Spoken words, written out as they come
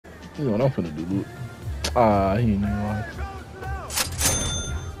You know what I'm finna do, look. Ah, he ain't even lying.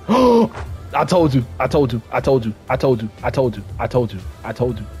 I told you, I told you, I told you, I told you, I told you, I told you, I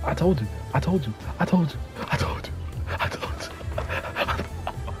told you, I told you, I told you, I told you, I told you, I told you.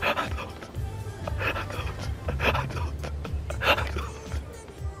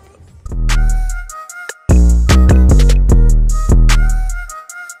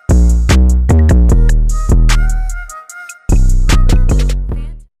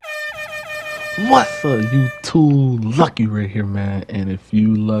 What's up, YouTube? Lucky right here, man. And if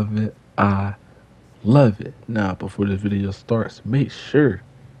you love it, I love it. Now, before this video starts, make sure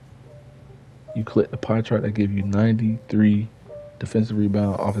you click the pie chart that gives you 93 defensive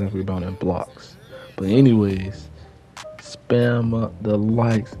rebound, offensive rebound, and blocks. But anyways, spam up the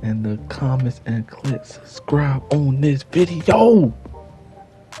likes and the comments and click subscribe on this video.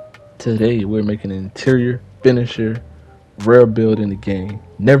 Today, we're making an interior finisher rare build in the game.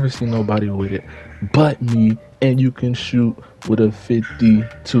 Never seen nobody with it but me, and you can shoot with a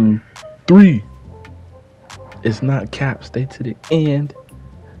 52-3. It's not capped. Stay to the end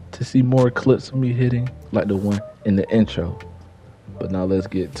to see more clips of me hitting like the one in the intro. But now let's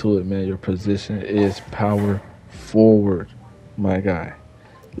get to it, man. Your position is power forward, my guy.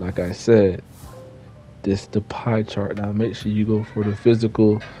 Like I said, this is the pie chart. Now make sure you go for the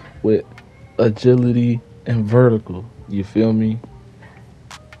physical with agility and vertical. You feel me?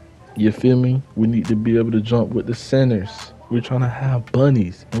 You feel me? We need to be able to jump with the centers. We're trying to have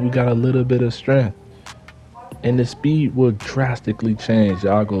bunnies, and we got a little bit of strength. And the speed will drastically change.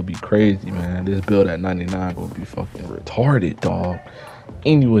 Y'all gonna be crazy, man. This build at 99 gonna be fucking retarded, dog.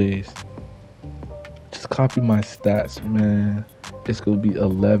 Anyways, just copy my stats, man. It's gonna be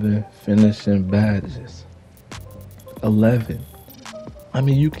 11 finishing badges. 11. I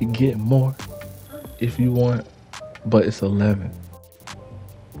mean, you can get more if you want, but it's 11.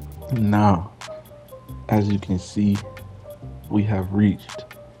 Now, as you can see, we have reached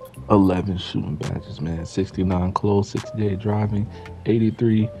 11 shooting badges, man. 69 close, 68 driving,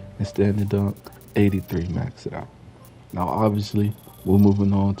 83 and standing dunk, 83 max it out. Now, obviously, we're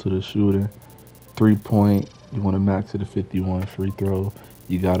moving on to the shooter. 3-point, you want to max it to 51. Free throw,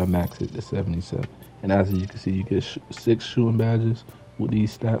 you got to max it to 77. And as you can see, you get 6 shooting badges with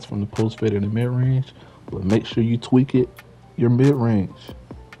these stats from the post fade and the mid-range. But make sure you tweak it, your mid-range,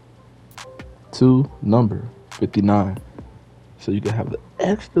 to number 59. So you can have the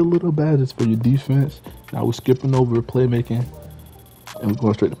extra little badges for your defense. Now we're skipping over playmaking, and we're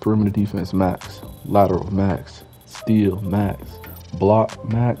going straight to perimeter defense max, lateral max, steal max, block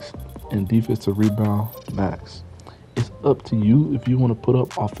max, and defensive rebound max. It's up to you if you want to put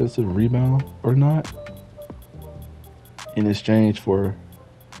up offensive rebound or not in exchange for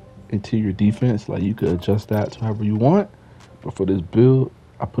interior defense. Like, you could adjust that to however you want, but for this build,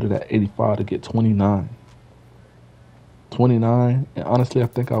 I put it at 85 to get 29. 29, and honestly, I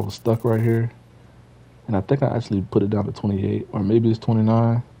think I was stuck right here, and I think I actually put it down to 28, or maybe it's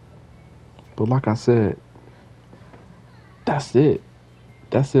 29. But like I said, that's it.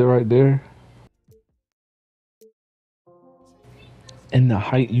 That's it right there. And the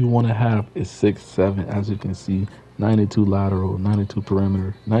height you want to have is 6'7", as you can see. 92 lateral, 92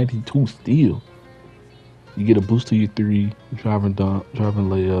 perimeter, 92 steal. You get a boost to your 3, driving dunk, driving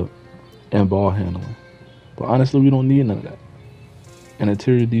layup, and ball handling. But honestly, we don't need none of that. And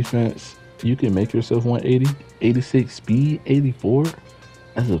interior defense, you can make yourself 180, 86 speed, 84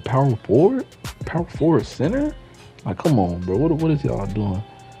 as a power forward center. Like, come on, bro. What is y'all doing?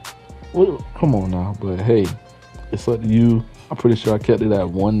 Come on now. But hey, it's up to you. I'm pretty sure I kept it at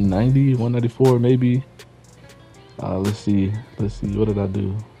 190, 194 maybe. Let's see. What did I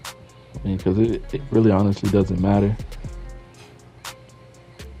do? I mean, because it really honestly doesn't matter.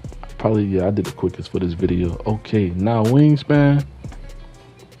 Probably, yeah, I did the quickest for this video. Okay, now wingspan.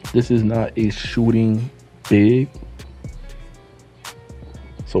 This is not a shooting big.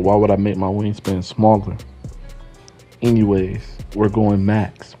 So why would I make my wingspan smaller? Anyways, we're going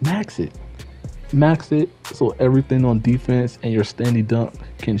max. Max it. Max it so everything on defense and your standing dunk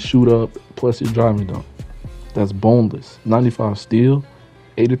can shoot up, plus your driving dunk. That's boneless. 95 steal,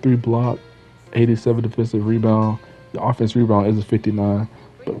 83 block, 87 defensive rebound. The offense rebound is a 59.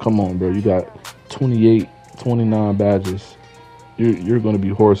 But come on, bro. You got 28, 29 badges. You're going to be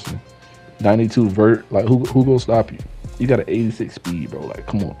horsing. 92 vert. Like, who going to stop you? You got an 86 speed, bro. Like,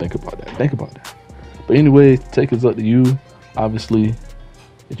 come on. Think about that. Think about that. But anyway, take is up to you. Obviously,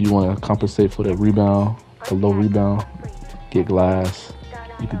 if you want to compensate for the rebound, a low rebound, get glass.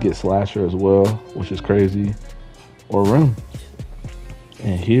 You could get slasher as well, which is crazy. Or rim.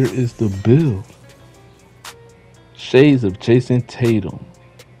 And here is the build. Shades of Jason Tatum.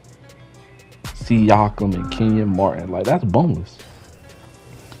 Siakam and Kenyon Martin. Like, that's boneless.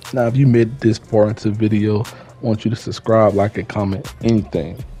 Now, if you made this far into the video, I want you to subscribe, like, and comment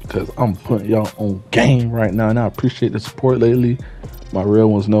anything, because I'm putting y'all on game right now, and I appreciate the support lately. My real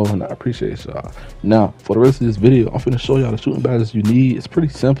ones know, and I appreciate y'all. Now, for the rest of this video, I'm finna show y'all the shooting badges you need. It's pretty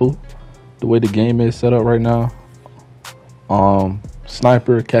simple, the way the game is set up right now.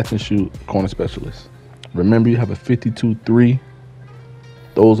 Sniper, catch and shoot, corner specialist. Remember, you have a 52-3.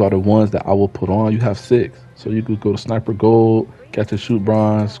 Those are the ones that I will put on. You have 6, so you could go to sniper gold, catch and shoot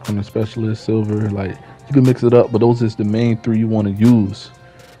bronze, corner specialist silver. Like, you can mix it up, but those is the main 3 you want to use.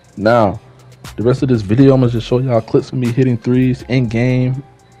 Now, the rest of this video, I'm gonna just show y'all clips of me hitting threes in game,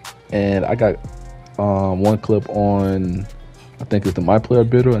 and I got one clip on, I think it's the My Player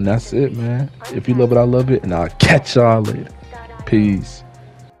Bidder, and that's it, man. If you love it, I love it, and I'll catch y'all later. Peace.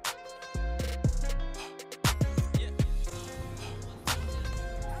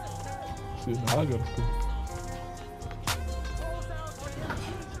 See, now I gotta see.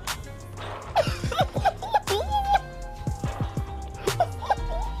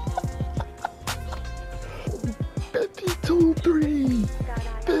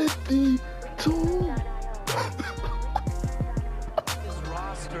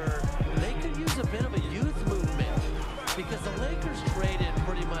 Roster, they could use a bit of a youth movement because the Lakers traded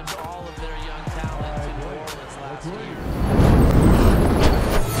pretty much all